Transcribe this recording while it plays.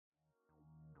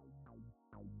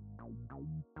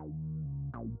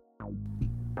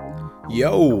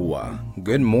Yo,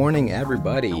 good morning,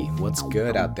 everybody. What's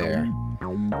good out there?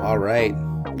 All right,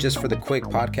 just for the quick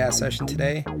podcast session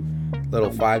today,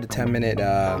 little 5 to 10 minute.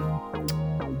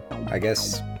 I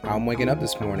guess I'm waking up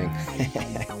this morning.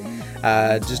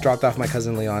 Just dropped off my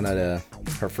cousin Liana to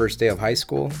her first day of high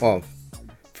school. Well,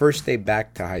 first day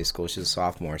back to high school. She's a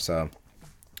sophomore, so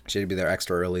she had to be there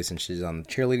extra early since she's on the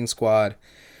cheerleading squad.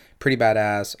 Pretty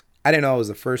badass. I didn't know I was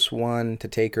the first one to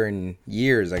take her in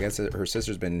years. I guess her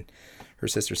sister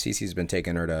Cece's been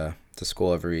taking her to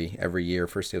school every year,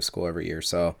 first day of school every year.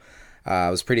 So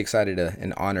I was pretty excited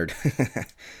and honored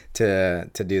to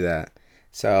do that.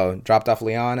 So dropped off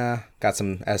Liana, got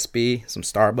some SB, some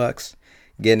Starbucks,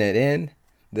 getting it in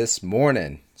this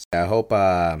morning. So I hope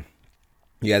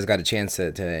you guys got a chance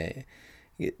to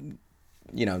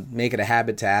make it a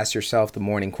habit to ask yourself the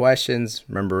morning questions.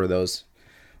 Remember those,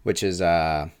 which is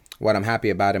what I'm happy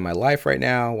about in my life right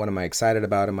now. What am I excited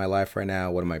about in my life right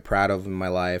now? What am I proud of in my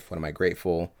life? What am I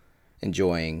grateful,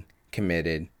 enjoying,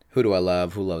 committed? Who do I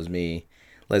love? Who loves me?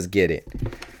 Let's get it.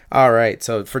 All right.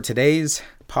 So for today's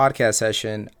podcast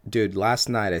session, dude, last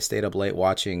night I stayed up late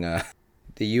watching the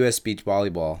U.S. beach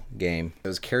volleyball game. It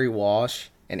was Kerri Walsh,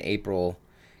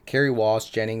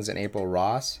 Jennings, and April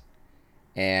Ross.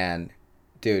 And,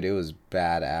 dude, it was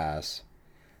badass.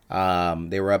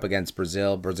 They were up against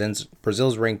Brazil.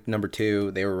 Brazil's ranked number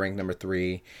 2. They were ranked number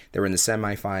 3. They were in the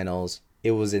semifinals.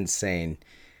 It was insane.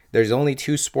 There's only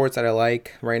 2 sports that I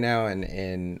like right now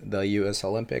in the U.S.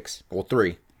 Olympics. Well,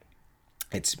 3.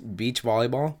 It's beach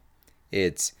volleyball.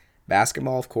 It's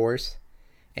basketball, of course.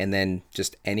 And then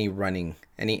just any running,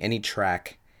 any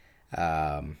track,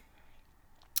 any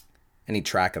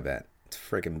track event. It's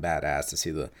freaking badass to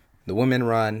see the women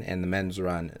run and the men's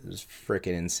run. Is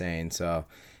freaking insane. So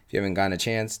if you haven't gotten a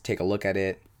chance, take a look at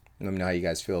it. Let me know how you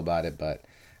guys feel about it. But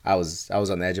I was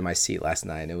on the edge of my seat last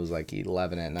night. It was like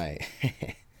 11 at night.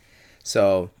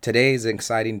 So today is an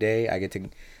exciting day. I get to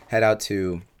head out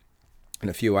to, in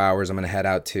a few hours, I'm going to head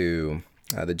out to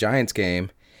the Giants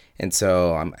game. And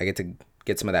so I get to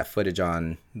get some of that footage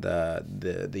on the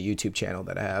YouTube channel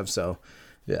that I have. So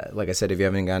yeah, like I said, if you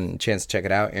haven't gotten a chance to check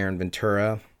it out, Aaron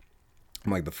Ventura.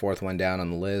 I'm like the 4th one down on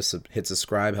the list. So hit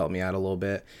subscribe, help me out a little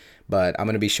bit. But I'm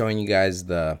going to be showing you guys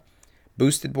the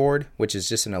Boosted board, which is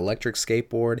just an electric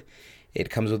skateboard. It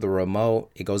comes with a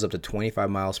remote. It goes up to 25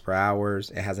 miles per hour.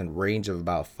 It has a range of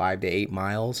about 5 to 8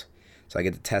 miles. So I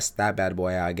get to test that bad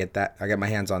boy out. I got my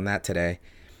hands on that today.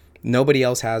 Nobody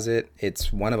else has it.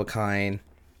 It's one of a kind.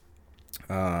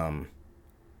 And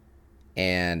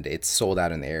it's sold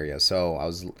out in the area.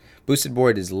 So Boosted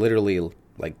board is literally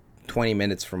like 20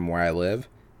 minutes from where I live.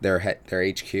 Their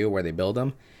HQ where they build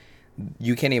them.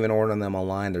 You can't even order them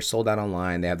online. They're sold out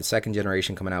online. They have the 2nd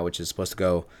generation coming out, which is supposed to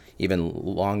go even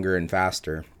longer and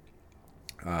faster.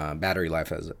 Battery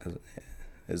life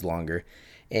is longer.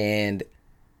 And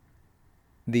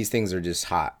these things are just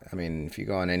hot. I mean, if you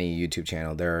go on any YouTube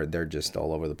channel, they're just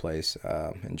all over the place,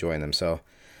 enjoying them. So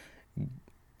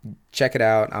check it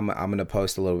out. I'm gonna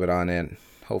post a little bit on it.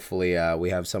 Hopefully, we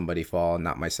have somebody fall,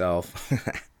 not myself.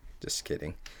 Just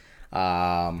kidding.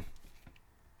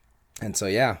 And so,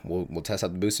 yeah, we'll test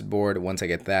out the Boosted board. Once I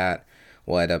get that,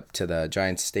 we'll head up to the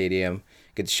Giants Stadium,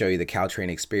 get to show you the Caltrain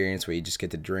experience where you just get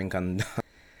to drink on the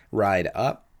ride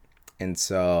up. And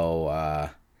so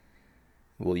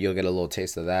you'll get a little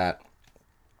taste of that.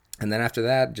 And then after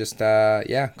that, just,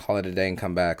 call it a day and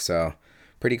come back. So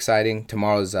pretty exciting.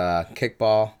 Tomorrow's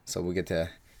kickball, so we get to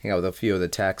hang out with a few of the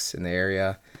techs in the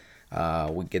area.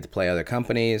 We get to play other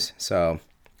companies, so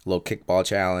a little kickball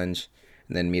challenge.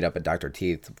 And then meet up at Dr.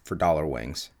 Teeth for dollar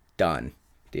wings. Done.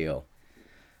 Deal.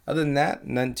 Other than that,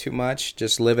 none too much.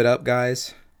 Just live it up,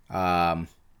 guys. Trying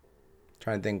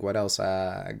to think what else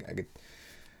I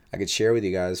could share with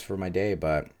you guys for my day.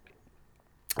 But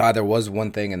there was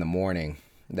one thing in the morning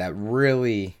that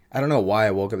really, I don't know why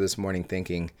I woke up this morning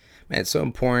thinking, man, it's so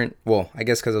important. Well, I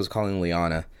guess because I was calling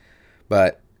Liana.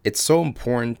 But it's so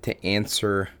important to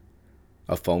answer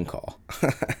a phone call.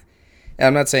 And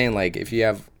I'm not saying like if you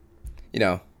have,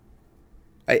 and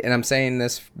I'm saying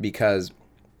this because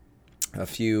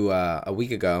a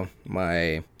week ago,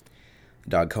 my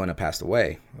dog Kona passed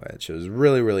away, which was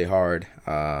really, really hard.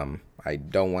 I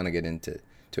don't want to get into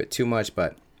it too much,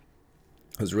 but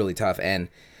it was really tough. And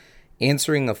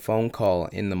answering a phone call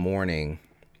in the morning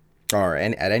or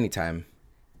at any time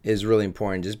is really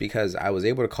important, just because I was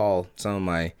able to call some of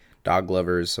my dog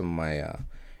lovers, some of my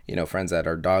friends that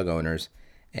are dog owners,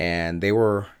 and they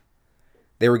were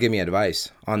giving me advice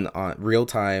on real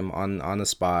time, on the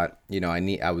spot.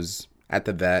 I was at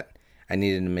the vet. I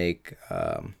needed to make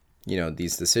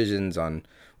these decisions on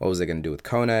what was I going to do with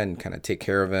Kona, and kind of take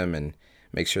care of him and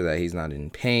make sure that he's not in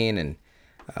pain, and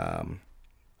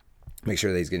make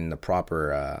sure that he's getting the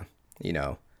proper,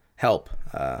 help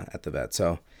at the vet.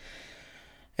 So,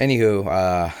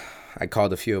 anywho, I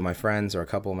called a few of my friends, or a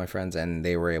couple of my friends, and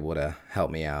they were able to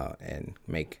help me out and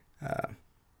make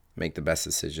the best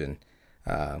decision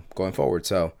going forward.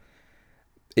 So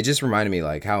it just reminded me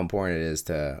like how important it is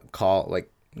to call.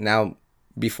 Like now,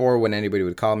 before when anybody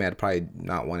would call me, I'd probably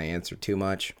not want to answer too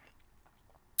much.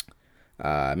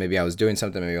 Maybe I was doing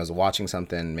something, maybe I was watching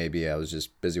something, maybe I was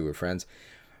just busy with friends.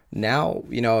 Now,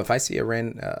 if I see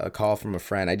a call from a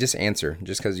friend, I just answer,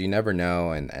 just because you never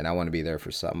know, and I want to be there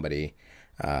for somebody,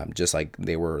 just like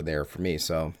they were there for me.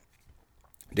 So,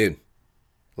 dude,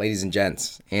 ladies and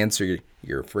gents, answer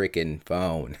your freaking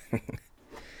phone.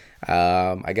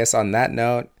 I guess on that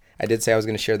note, I did say I was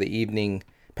going to share the evening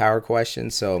power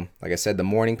questions. So, like I said, the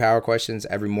morning power questions,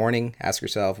 every morning, ask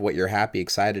yourself what you're happy,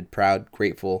 excited, proud,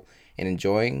 grateful, and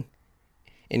enjoying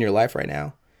in your life right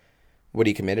now. What are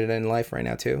you committed in life right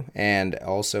now too? And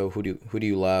also, who do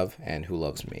you love, and who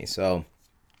loves me? So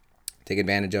take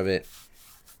advantage of it.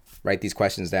 Write these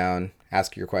questions down.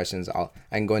 Ask your questions. I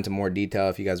can go into more detail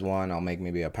if you guys want. I'll make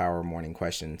maybe a power morning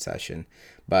question session.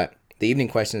 But the evening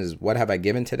question is, what have I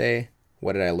given today?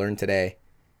 What did I learn today?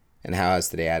 And how has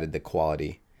today added the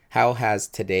quality? How has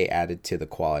today added to the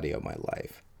quality of my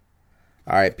life?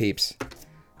 All right, peeps.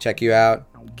 Check you out.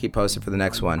 Keep posted for the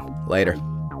next one. Later.